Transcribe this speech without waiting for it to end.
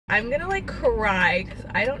I'm gonna like cry because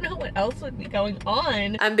I don't know what else would be going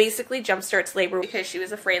on. Basically jump starts labor because she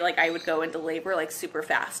was afraid like I would go into labor like super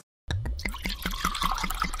fast.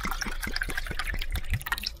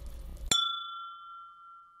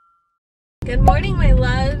 Good morning, my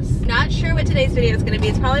loves. Not sure what today's video is going to be.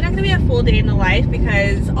 It's probably not going to be a full day in the life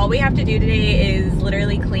because all we have to do today is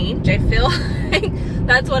literally clean. I feel like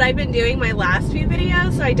that's what I've been doing my last few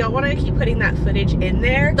videos, so I don't want to keep putting that footage in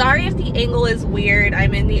there. Sorry if the angle is weird.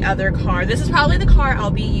 I'm in the other car. This is probably the car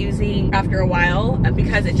I'll be using after a while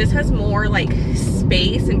because it just has more like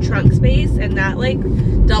space and trunk space, and that like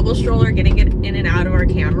double stroller getting it in and out of our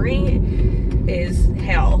Camry is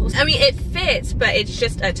hell. I mean, it fits, but it's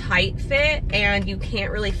just a tight fit and you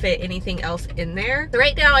can't really fit anything else in there. So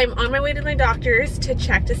right now I'm on my way to my doctor's to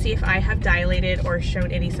check to see if I have dilated or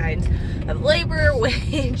shown any signs of labor,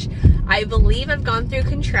 which I believe I've gone through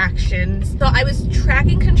contractions. So I was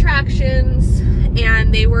tracking contractions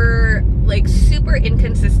and they were like super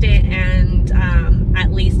inconsistent and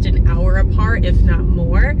at least an hour apart, if not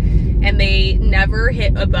more. And they never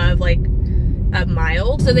hit above like a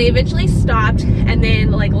mile. So they eventually stopped, and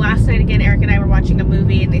then like last night again, Eric and I were watching a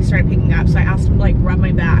movie and they started picking up, so I asked him to like rub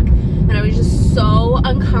my back, and I was just so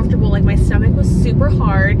uncomfortable. Like my stomach was super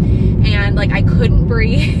hard and like I couldn't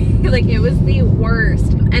breathe. Like it was the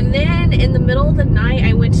worst. And then in the middle of the night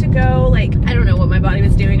I went to go, like, I don't know what my body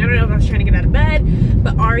was doing. I don't know if I was trying to get out of bed,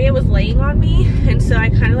 but Aria was laying on me, and so I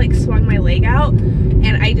kind of like swung my leg out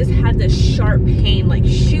and I just had this sharp pain like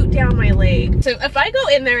shoot down my leg. So if I go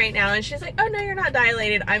in there right now and she's like, oh no, you're not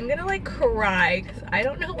dilated, I'm gonna like cry because I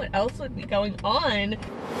don't know what else would be going on.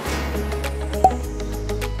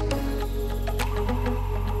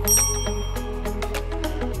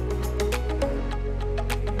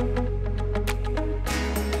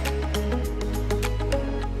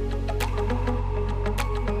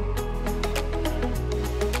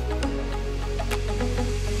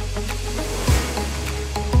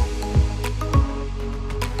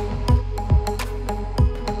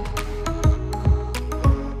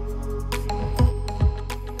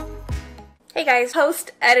 Hey guys,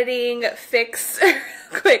 post-editing fix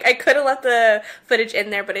quick. I could have left the footage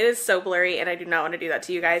in there, but it is so blurry and I do not want to do that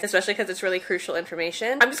to you guys, especially because it's really crucial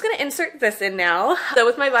information. I'm just going to insert this in now. So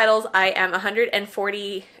with my vitals, I am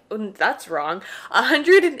 140, that's wrong,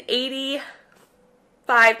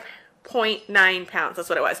 185.9 pounds. That's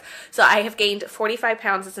what it was. So I have gained 45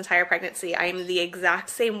 pounds this entire pregnancy. I am the exact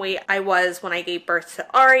same weight I was when I gave birth to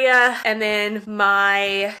Aria. And then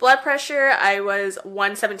my blood pressure, I was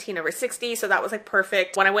 117/60. So that was like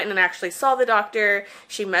perfect. When I went and actually saw the doctor,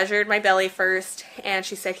 she measured my belly first and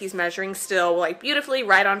she said he's measuring still like beautifully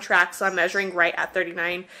right on track. So I'm measuring right at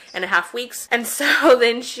 39.5 weeks. And so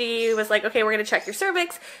then she was like, okay, we're going to check your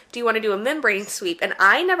cervix. Do you want to do a membrane sweep? And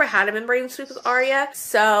I never had a membrane sweep with Aria.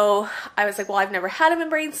 So I was like, well, I've never had a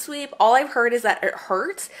membrane sweep. All I've heard is that it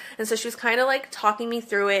hurts. And so she was kind of like talking me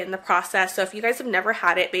through it in the process. So if you guys have never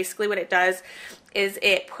had it, basically what it does is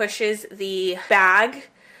it pushes the bag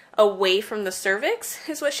away from the cervix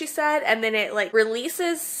is what she said, and then it like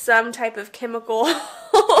releases some type of chemical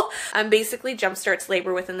basically jump starts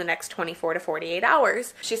labor within the next 24 to 48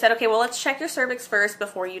 hours. She said, okay, well, let's check your cervix first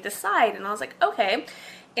before you decide. And I was like, okay.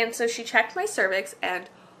 And so she checked my cervix and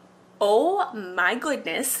oh my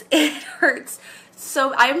goodness, it hurts.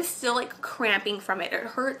 So I'm still like cramping from it. It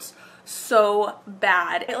hurts so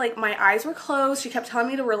bad. Like my eyes were closed. She kept telling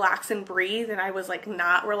me to relax and breathe, and I was like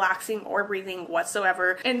not relaxing or breathing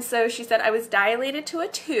whatsoever. And so she said I was dilated to a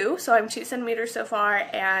 2, so I'm 2 centimeters so far,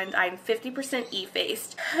 and I'm 50%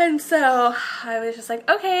 effaced. And so I was just like,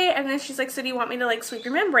 okay. And then she's like, so do you want me to like sweep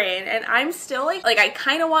your membrane? And I'm still like I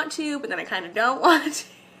kind of want to, but then I kind of don't want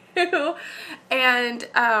to. And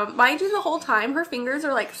mind you, the whole time her fingers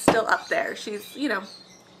are like still up there. She's, you know,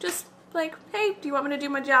 just like, hey, do you want me to do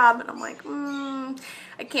my job? And I'm like,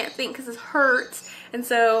 I can't think because it hurts. And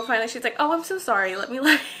so finally she's like, oh, I'm so sorry, let me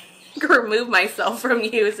like remove myself from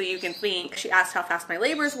you so you can think. She asked how fast my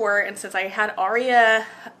labors were, and since I had Aria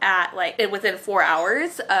at like within 4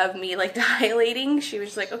 hours of me like dilating, she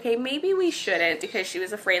was like, okay, maybe we shouldn't, because she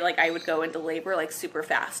was afraid like I would go into labor like super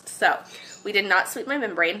fast. So we did not sweep my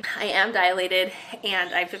membrane. I am dilated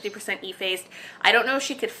and I'm 50% effaced. I don't know if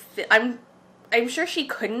she could fit, I'm sure she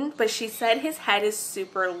couldn't, but she said his head is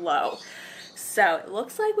super low. So it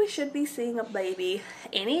looks like we should be seeing a baby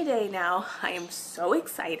any day now. I am so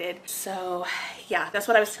excited. So yeah, that's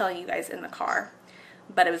what I was telling you guys in the car,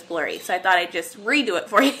 but it was blurry. So I thought I'd just redo it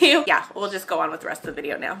for you. Yeah, we'll just go on with the rest of the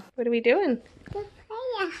video now. What are we doing? We're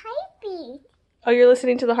playing a heartbeat. Oh, you're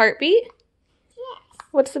listening to the heartbeat? Yes.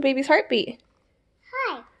 What's the baby's heartbeat?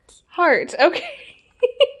 Heart. Heart, okay.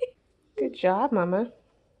 Good job, Mama.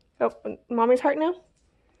 Oh, Mommy's heart now?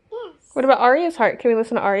 Yes. What about Aria's heart? Can we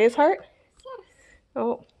listen to Aria's heart? Yes.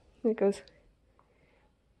 Oh, here it goes.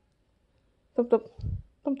 Thump, thump,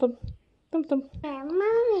 thump, thump, thump, thump.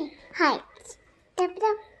 Mommy. Height. Dum,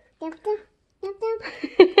 dum, dum, dum, dum, dum.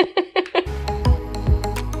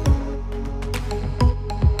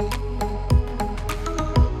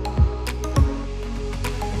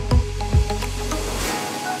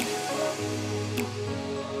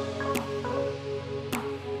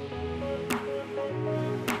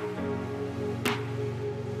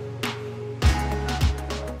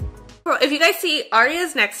 If you guys see,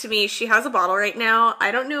 Aria's next to me. She has a bottle right now.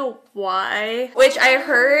 I don't know why, which I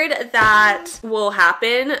heard that will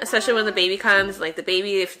happen, especially when the baby comes. Like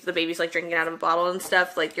if the baby's like drinking out of a bottle and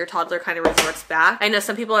stuff, like your toddler kind of resorts back. I know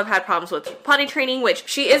some people have had problems with potty training, which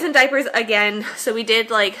she is in diapers again. So we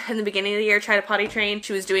did, like, in the beginning of the year, try to potty train.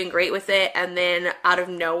 She was doing great with it. And then out of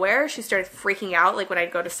nowhere, she started freaking out. Like when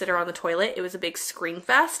I'd go to sit her on the toilet, it was a big scream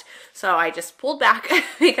fest. So I just pulled back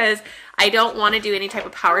because I don't want to do any type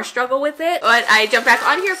of power struggle with it. But I jumped back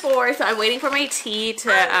on here so I'm waiting for my tea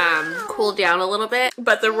to cool down a little bit.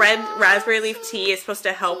 But the red raspberry leaf tea is supposed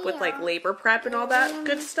to help with like labor prep and all that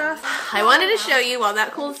good stuff. I wanted to show you while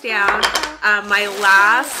that cools down my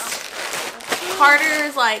last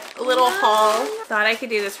Carter's like little haul. Thought I could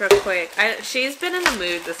do this real quick. She's been in the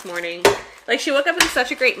mood this morning. Like she woke up in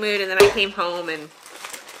such a great mood, and then I came home and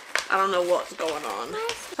I don't know what's going on.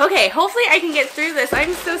 Okay, hopefully I can get through this.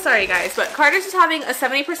 I'm so sorry, guys, but Carter's is having a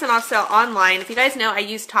 70% off sale online. If you guys know, I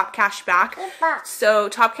use Top Cash Back. So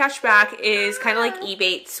Top Cash Back is kind of like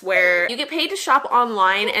Ebates, where you get paid to shop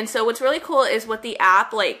online. And so what's really cool is with the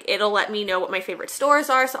app, like it'll let me know what my favorite stores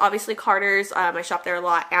are. So obviously Carter's, I shop there a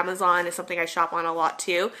lot. Amazon is something I shop on a lot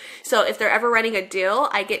too. So if they're ever running a deal,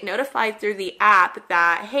 I get notified through the app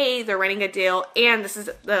that, hey, they're running a deal and this is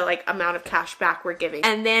the like amount of cash back we're giving.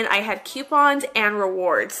 And then I had coupons and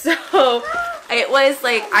rewards. So it was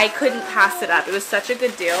like, I couldn't pass it up. It was such a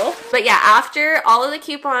good deal. But yeah, after all of the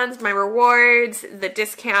coupons, my rewards, the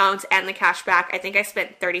discounts, and the cash back, I think I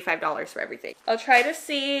spent $35 for everything. I'll try to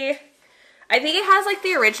see. I think it has like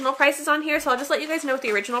the original prices on here, so I'll just let you guys know what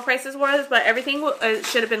the original prices was, but everything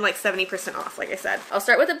should have been like 70% off, like I said. I'll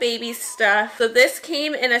start with the baby stuff. So this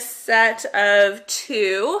came in a set of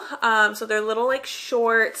 2. So they're little like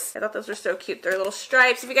shorts. I thought those were so cute. They're little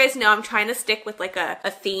stripes. If you guys know, I'm trying to stick with like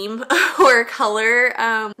a theme or a color,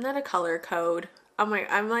 not a color code.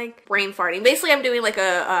 I'm like brain farting. Basically, I'm doing like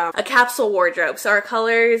a capsule wardrobe. So our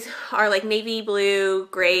colors are like navy blue,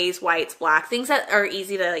 grays, whites, black, things that are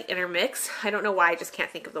easy to like intermix. I don't know why, I just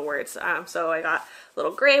can't think of the words. So I got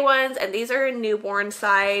little gray ones, and these are a newborn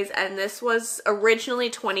size, and this was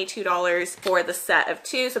originally $22 for the set of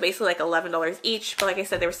 2, so basically like $11 each, but like I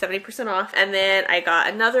said, they were 70% off. And then I got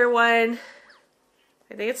another one.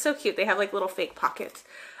 I think it's so cute. They have like little fake pockets.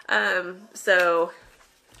 So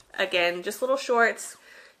again, just little shorts,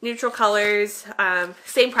 neutral colors,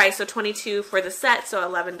 same price, so $22 for the set, so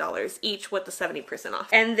 $11 each with the 70% off.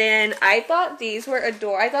 And then I thought these were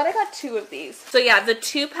adorable. I thought I got 2 of these. So yeah, the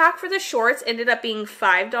 2-pack for the shorts ended up being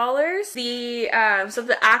 $5. So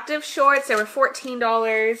the active shorts, they were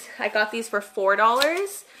 $14. I got these for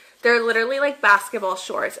 $4. They're literally like basketball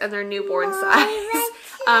shorts, and they're newborn size.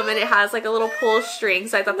 And it has like a little pull string,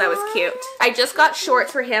 so I thought that was cute. I just got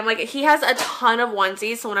shorts for him. Like he has a ton of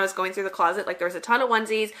onesies, so when I was going through the closet, like there was a ton of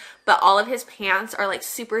onesies, but all of his pants are like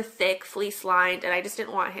super thick, fleece lined, and I just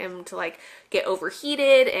didn't want him to like get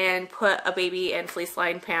overheated and put a baby in fleece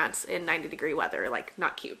lined pants in 90-degree weather. Like,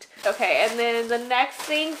 not cute. Okay, and then the next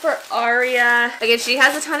thing for Aria, again, she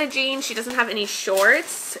has a ton of jeans. She doesn't have any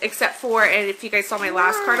shorts, except for, and if you guys saw my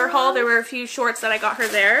last Carter haul, there were a few shorts that I got her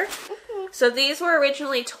there. So these were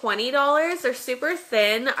originally $20. They're super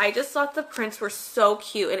thin. I just thought the prints were so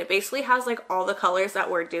cute, and it basically has like all the colors that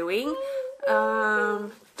we're doing.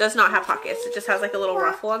 Does not have pockets. It just has like a little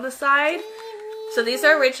ruffle on the side. So these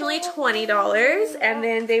are originally $20, and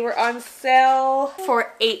then they were on sale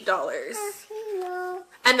for $8.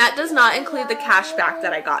 And that does not include the cash back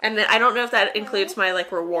that I got. And then I don't know if that includes my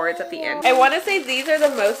like rewards at the end. I want to say these are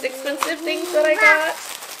the most expensive things that I got.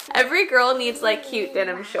 Every girl needs like cute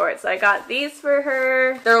denim shorts. I got these for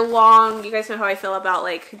her. They're long. You guys know how I feel about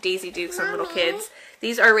like Daisy Dukes on little kids.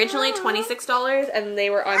 These are originally $26 and they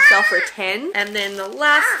were on sale for $10. And then the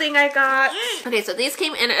last thing I got, okay, so these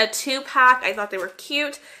came in a 2-pack. I thought they were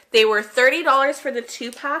cute. They were $30 for the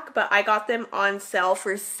 2-pack, but I got them on sale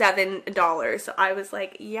for $7. So I was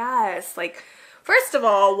like, yes. Like, first of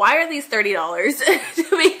all, why are these $30 to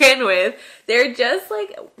begin with? They're just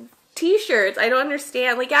like t-shirts. I don't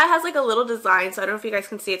understand. Like, yeah, it has like a little design, so I don't know if you guys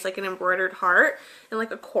can see. It's like an embroidered heart in like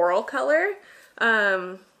a coral color.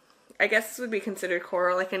 I guess this would be considered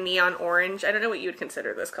coral, like a neon orange. I don't know what you would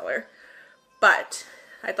consider this color, but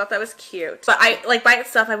I thought that was cute. But I, like, by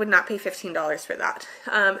itself, I would not pay $15 for that.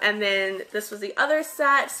 And then this was the other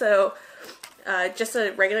set. So just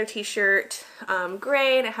a regular t-shirt,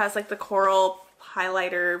 gray, and it has like the coral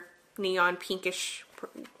highlighter, neon pinkish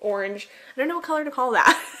orange. I don't know what color to call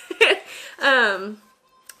that.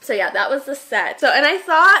 So yeah, that was the set. So, and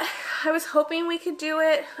I was hoping we could do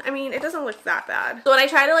it. I mean, it doesn't look that bad. So when I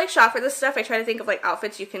try to like shop for this stuff, I try to think of like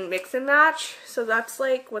outfits you can mix and match. So that's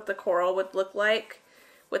like what the coral would look like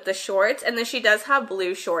with the shorts. And then she does have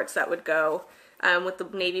blue shorts that would go with the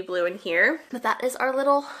navy blue in here. But that is our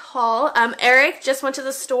little haul. Eric just went to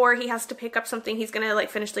the store. He has to pick up something. He's gonna like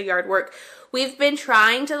finish the yard work. We've been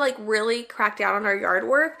trying to like really crack down on our yard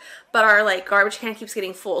work, but our like garbage can keeps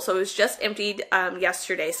getting full. So it was just emptied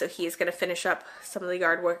yesterday. So he's gonna finish up some of the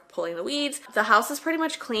yard work, pulling the weeds. The house is pretty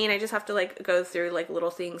much clean. I just have to like go through like little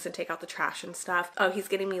things and take out the trash and stuff. Oh, he's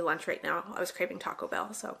getting me lunch right now. I was craving Taco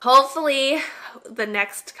Bell. So hopefully the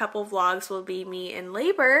next couple vlogs will be me in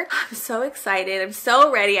labor. I'm so excited. I'm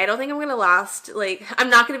so ready. I don't think I'm gonna last. Like, I'm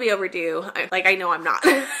not gonna be overdue. I know I'm not.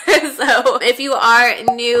 So if you are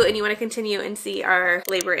new and you want to continue and see our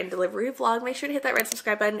labor and delivery vlog, make sure to hit that red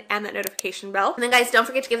subscribe button and that notification bell. And then guys, don't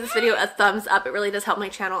forget to give this video a thumbs up. It really does help my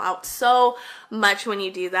channel out so much when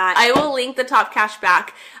you do that. I will link the top cash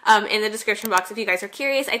back in the description box if you guys are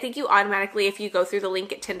curious. I think you automatically, if you go through the link,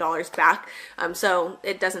 get $10 back. So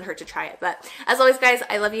it doesn't hurt to try it. But as always guys,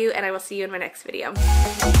 I love you and I will see you in my next video.